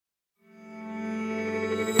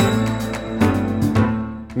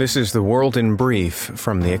This is The World in Brief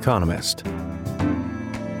from The Economist.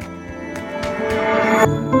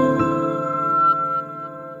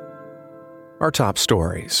 Our top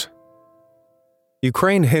stories.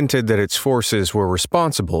 Ukraine hinted that its forces were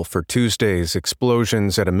responsible for Tuesday's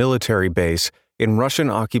explosions at a military base in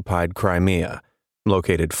Russian-occupied Crimea,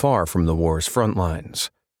 located far from the war's front lines.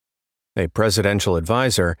 A presidential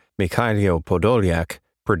advisor, Mikhailo Podolyak,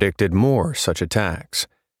 predicted more such attacks.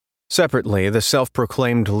 Separately, the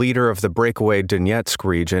self-proclaimed leader of the breakaway Donetsk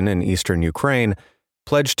region in eastern Ukraine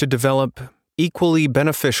pledged to develop equally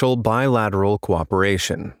beneficial bilateral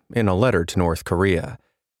cooperation in a letter to North Korea,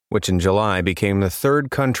 which in July became the third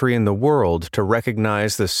country in the world to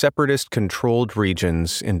recognize the separatist-controlled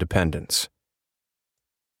region's independence.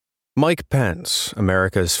 Mike Pence,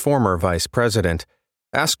 America's former vice president,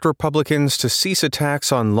 asked Republicans to cease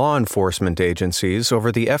attacks on law enforcement agencies over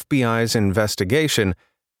the FBI's investigation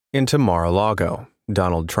into Mar-a-Lago,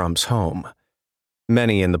 Donald Trump's home.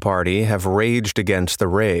 Many in the party have raged against the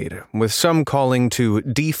raid, with some calling to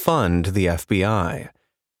defund the FBI.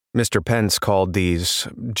 Mr. Pence called these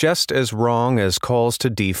just as wrong as calls to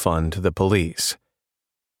defund the police.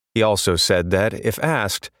 He also said that, if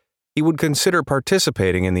asked, he would consider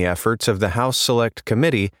participating in the efforts of the House Select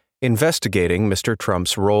Committee investigating Mr.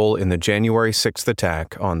 Trump's role in the January 6th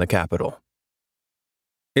attack on the Capitol.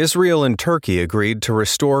 Israel and Turkey agreed to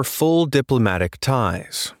restore full diplomatic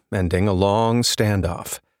ties, ending a long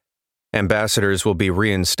standoff. Ambassadors will be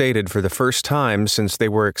reinstated for the first time since they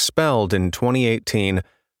were expelled in 2018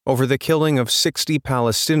 over the killing of 60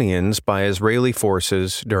 Palestinians by Israeli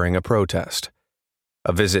forces during a protest.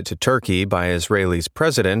 A visit to Turkey by Israel's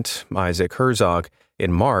President, Isaac Herzog,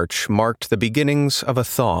 in March marked the beginnings of a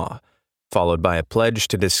thaw, followed by a pledge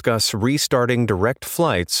to discuss restarting direct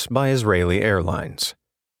flights by Israeli airlines.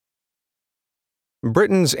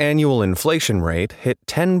 Britain's annual inflation rate hit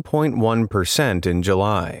 10.1% in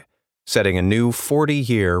July, setting a new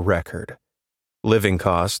 40-year record. Living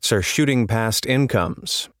costs are shooting past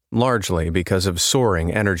incomes, largely because of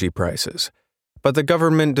soaring energy prices. But the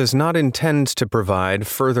government does not intend to provide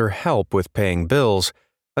further help with paying bills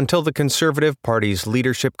until the Conservative Party's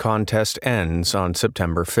leadership contest ends on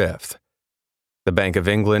September 5th. The Bank of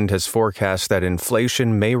England has forecast that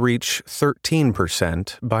inflation may reach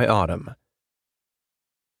 13% by autumn.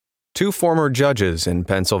 Two former judges in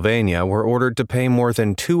Pennsylvania were ordered to pay more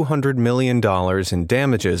than $200 million in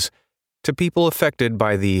damages to people affected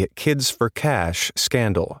by the Kids for Cash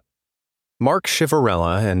scandal. Mark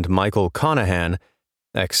Chivarella and Michael Conahan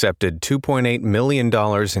accepted $2.8 million in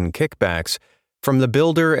kickbacks from the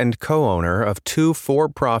builder and co-owner of two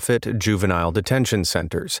for-profit juvenile detention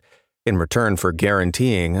centers in return for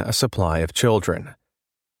guaranteeing a supply of children.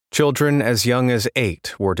 Children as young as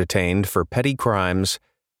 8 were detained for petty crimes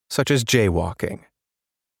such as jaywalking.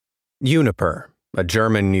 Uniper, a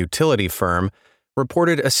German utility firm,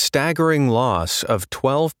 reported a staggering loss of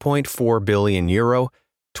 €12.4 billion,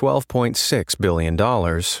 $12.6 billion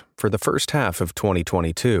for the first half of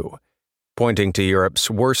 2022, pointing to Europe's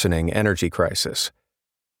worsening energy crisis.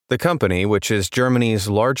 The company, which is Germany's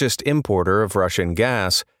largest importer of Russian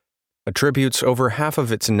gas, attributes over half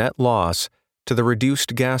of its net loss to the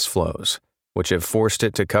reduced gas flows, which have forced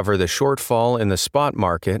it to cover the shortfall in the spot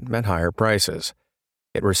market at higher prices.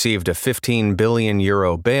 It received a €15 billion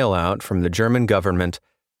bailout from the German government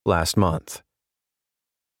last month.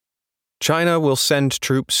 China will send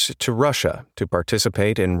troops to Russia to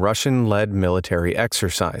participate in Russian-led military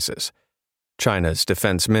exercises, China's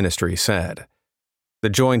defense ministry said. The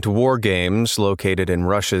joint war games, located in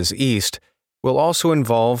Russia's east, will also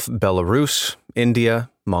involve Belarus,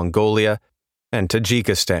 India, Mongolia, and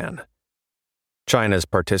Tajikistan. China's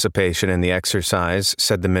participation in the exercise,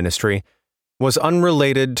 said the ministry, was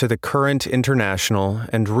unrelated to the current international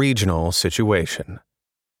and regional situation.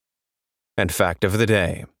 And fact of the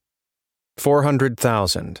day: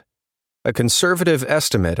 400,000, a conservative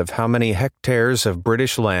estimate of how many hectares of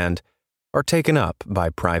British land are taken up by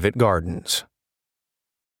private gardens.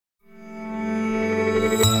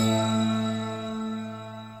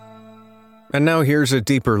 And now here's a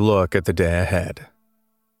deeper look at the day ahead.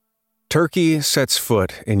 Turkey sets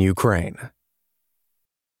foot in Ukraine.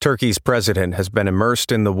 Turkey's president has been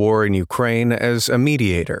immersed in the war in Ukraine as a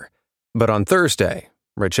mediator, but on Thursday,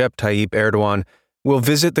 Recep Tayyip Erdogan will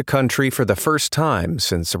visit the country for the first time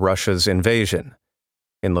since Russia's invasion.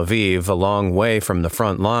 In Lviv, a long way from the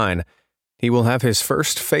front line, he will have his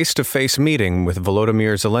first face-to-face meeting with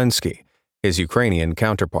Volodymyr Zelensky, his Ukrainian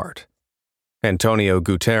counterpart. Antonio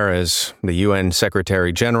Guterres, the UN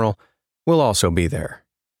Secretary General, will also be there.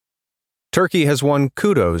 Turkey has won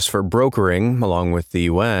kudos for brokering, along with the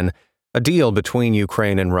UN, a deal between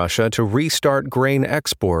Ukraine and Russia to restart grain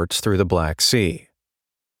exports through the Black Sea.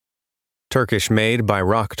 Turkish-made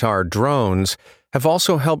Bayraktar drones have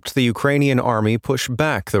also helped the Ukrainian army push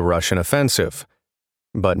back the Russian offensive.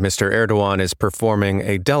 But Mr. Erdogan is performing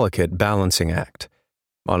a delicate balancing act.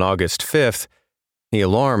 On August 5th, he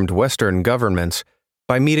alarmed Western governments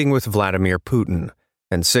by meeting with Vladimir Putin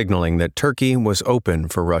and signaling that Turkey was open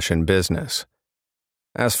for Russian business.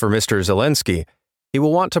 As for Mr. Zelensky, he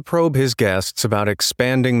will want to probe his guests about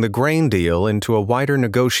expanding the grain deal into a wider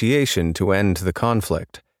negotiation to end the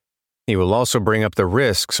conflict. He will also bring up the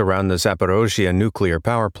risks around the Zaporozhye nuclear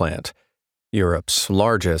power plant, Europe's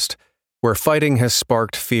largest, where fighting has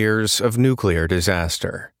sparked fears of nuclear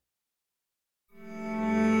disaster.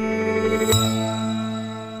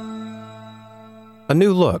 A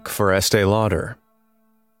new look for Estée Lauder.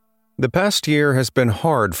 The past year has been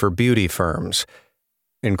hard for beauty firms,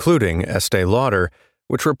 including Estée Lauder,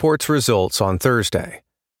 which reports results on Thursday.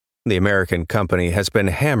 The American company has been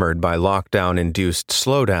hammered by lockdown-induced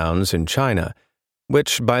slowdowns in China,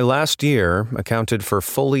 which by last year accounted for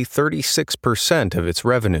fully 36% of its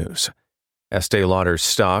revenues. Estée Lauder's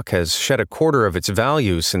stock has shed a quarter of its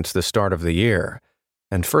value since the start of the year,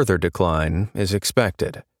 and further decline is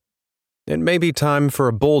expected. It may be time for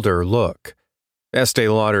a bolder look.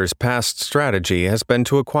 Estée Lauder's past strategy has been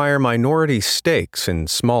to acquire minority stakes in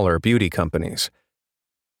smaller beauty companies.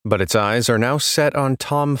 But its eyes are now set on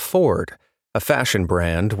Tom Ford, a fashion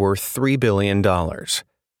brand worth $3 billion.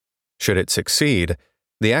 Should it succeed,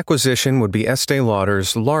 the acquisition would be Estée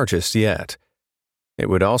Lauder's largest yet. It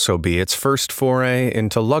would also be its first foray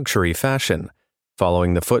into luxury fashion,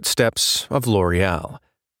 following the footsteps of L'Oréal,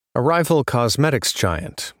 a rival cosmetics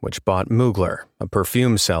giant which bought Mugler, a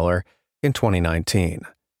perfume seller, in 2019.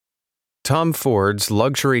 Tom Ford's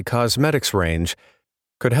luxury cosmetics range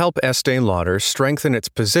could help Estée Lauder strengthen its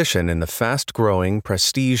position in the fast-growing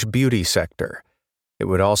prestige beauty sector. It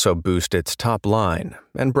would also boost its top line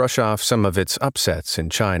and brush off some of its upsets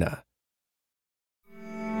in China.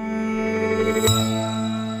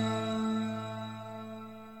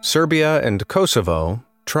 Serbia and Kosovo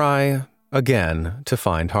try again to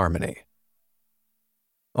find harmony.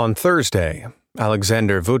 On Thursday,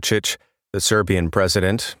 Aleksandar Vučić, the Serbian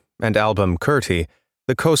president, and Albin Kurti,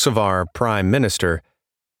 the Kosovar prime minister,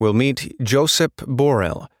 will meet Josip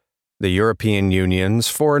Borrell, the European Union's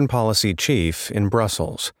foreign policy chief, in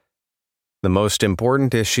Brussels. The most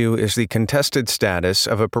important issue is the contested status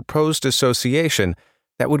of a proposed association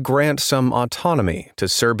that would grant some autonomy to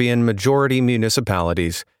Serbian majority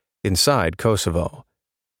municipalities inside Kosovo.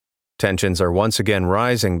 Tensions are once again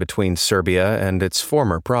rising between Serbia and its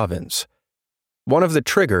former province. One of the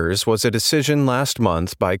triggers was a decision last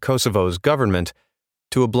month by Kosovo's government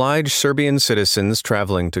to oblige Serbian citizens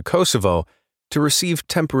traveling to Kosovo to receive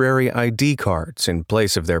temporary ID cards in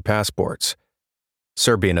place of their passports.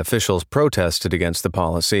 Serbian officials protested against the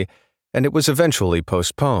policy, and it was eventually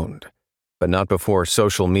postponed, but not before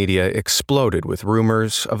social media exploded with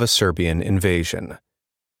rumors of a Serbian invasion.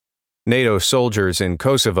 NATO soldiers in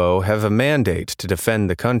Kosovo have a mandate to defend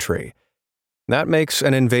the country. That makes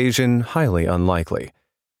an invasion highly unlikely,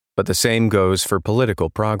 but the same goes for political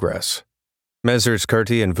progress. Messrs.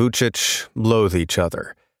 Kurti and Vučić loathe each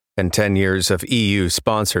other, and 10 years of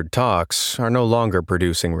EU-sponsored talks are no longer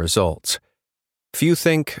producing results. Few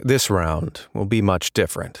think this round will be much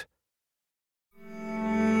different.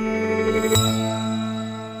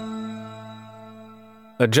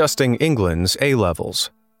 Adjusting England's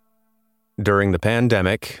A-levels. During the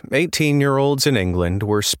pandemic, 18-year-olds in England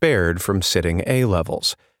were spared from sitting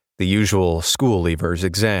A-levels, the usual school leavers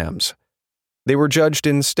exams. They were judged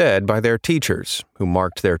instead by their teachers, who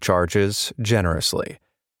marked their charges generously.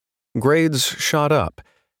 Grades shot up,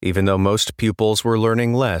 even though most pupils were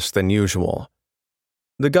learning less than usual.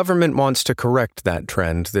 The government wants to correct that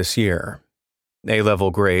trend this year.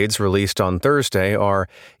 A-level grades released on Thursday are,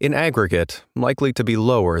 in aggregate, likely to be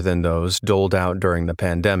lower than those doled out during the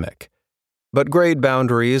pandemic. But grade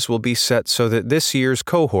boundaries will be set so that this year's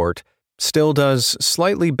cohort still does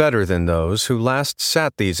slightly better than those who last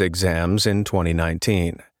sat these exams in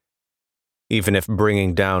 2019. Even if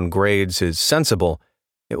bringing down grades is sensible,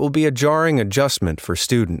 it will be a jarring adjustment for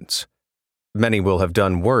students. Many will have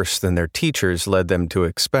done worse than their teachers led them to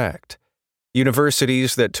expect.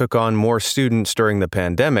 Universities that took on more students during the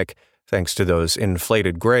pandemic, thanks to those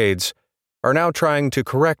inflated grades, are now trying to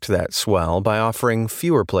correct that swell by offering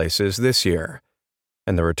fewer places this year.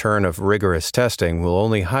 And the return of rigorous testing will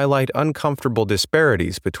only highlight uncomfortable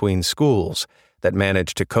disparities between schools that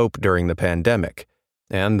managed to cope during the pandemic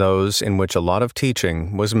and those in which a lot of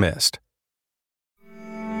teaching was missed.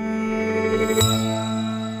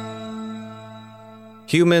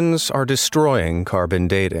 Humans are destroying carbon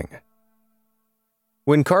dating.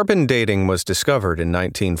 When carbon dating was discovered in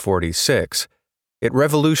 1946, it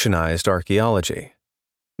revolutionized archaeology.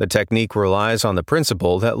 The technique relies on the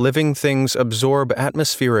principle that living things absorb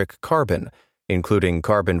atmospheric carbon, including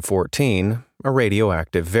carbon-14, a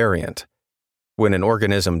radioactive variant. When an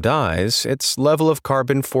organism dies, its level of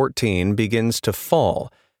carbon-14 begins to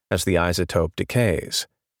fall as the isotope decays.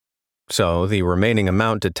 So, the remaining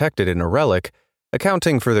amount detected in a relic,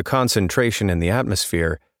 accounting for the concentration in the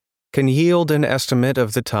atmosphere, can yield an estimate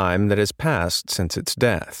of the time that has passed since its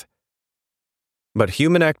death. But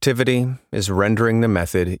human activity is rendering the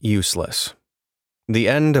method useless. The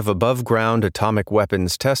end of above-ground atomic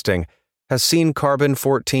weapons testing has seen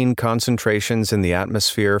carbon-14 concentrations in the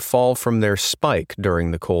atmosphere fall from their spike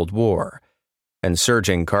during the Cold War, and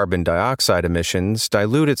surging carbon dioxide emissions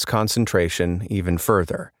dilute its concentration even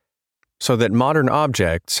further, so that modern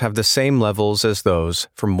objects have the same levels as those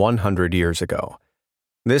from 100 years ago.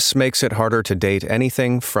 This makes it harder to date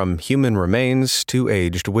anything from human remains to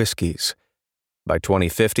aged whiskeys. By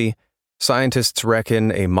 2050, scientists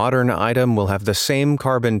reckon a modern item will have the same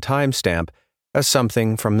carbon timestamp as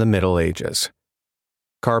something from the Middle Ages.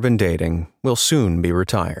 Carbon dating will soon be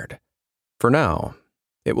retired. For now,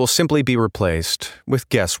 it will simply be replaced with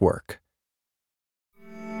guesswork.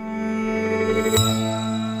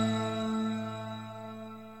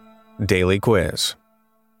 Daily Quiz.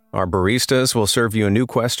 Our baristas will serve you a new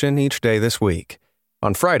question each day this week.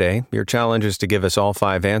 On Friday, your challenge is to give us all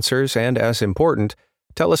 5 answers and, as important,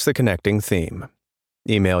 tell us the connecting theme.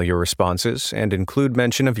 Email your responses and include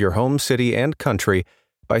mention of your home city and country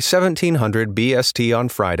by 1700 BST on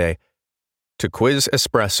Friday to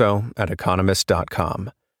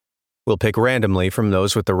quizespresso@economist.com. We'll pick randomly from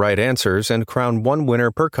those with the right answers and crown one winner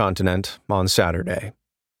per continent on Saturday.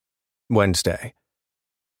 Wednesday.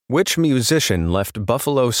 Which musician left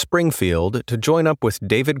Buffalo Springfield to join up with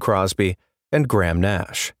David Crosby and Graham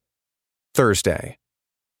Nash? Thursday.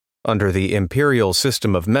 Under the imperial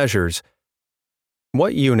system of measures,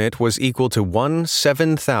 what unit was equal to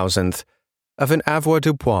 1/7,000th of an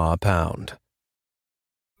avoirdupois pound?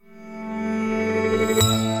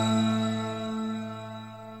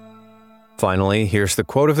 Finally, here's the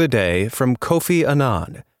quote of the day from Kofi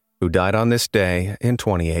Annan, who died on this day in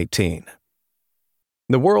 2018.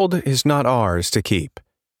 The world is not ours to keep.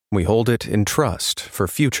 We hold it in trust for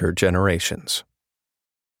future generations.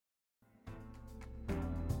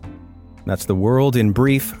 That's The World in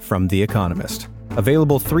Brief from The Economist,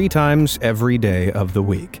 available 3 times every day of the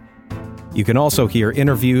week. You can also hear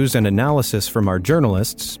interviews and analysis from our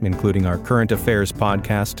journalists, including our current affairs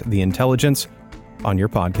podcast, The Intelligence, on your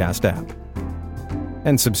podcast app.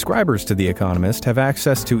 And subscribers to The Economist have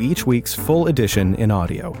access to each week's full edition in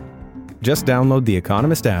audio. Just download the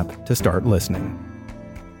Economist app to start listening.